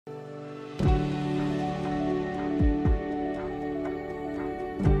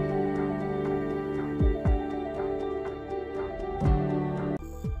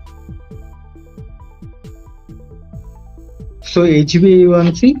So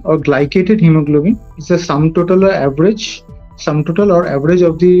HbA1c or glycated hemoglobin is the sum total or average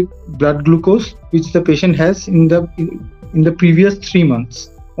of the blood glucose which the patient has in the previous 3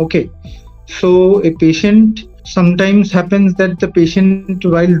 months. Okay, so a patient, sometimes happens that the patient,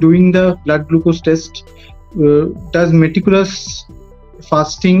 while doing the blood glucose test, does meticulous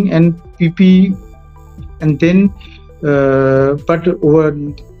fasting and PP, and then but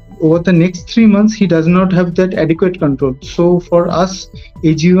over the next 3 months he does not have that adequate control. So for us,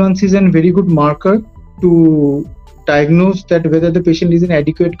 HbA1c is a very good marker to diagnose that whether the patient is in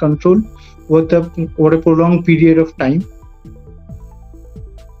adequate control over a prolonged period of time.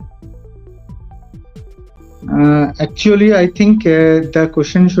 Actually, I think the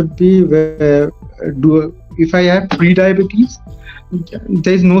question should be if I have prediabetes.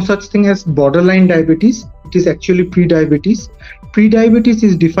 There is no such thing as borderline diabetes. It is actually prediabetes. Prediabetes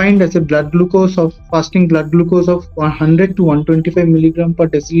is defined as a fasting blood glucose of 100 to 125 milligram per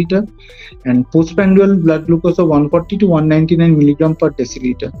deciliter, and postprandial blood glucose of 140 to 199 milligram per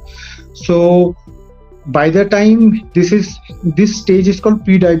deciliter. So by the time this stage is called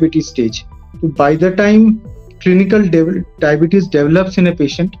prediabetes stage. So by the time clinical diabetes develops in a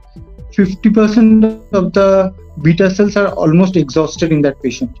patient, 50% of the beta cells are almost exhausted in that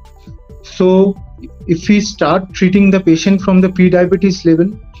patient. So if we start treating the patient from the prediabetes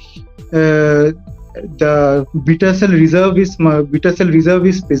level, the beta cell reserve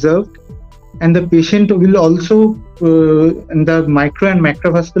is preserved, and the patient will also and the micro and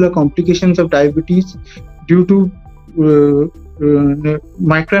macrovascular complications of diabetes due to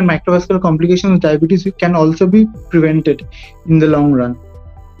micro and macrovascular complications of diabetes can also be prevented in the long run.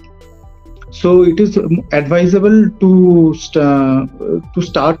 So it is advisable to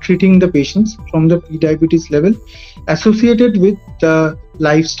start treating the patients from the prediabetes level, associated with the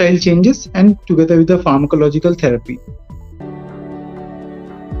lifestyle changes and together with the pharmacological therapy.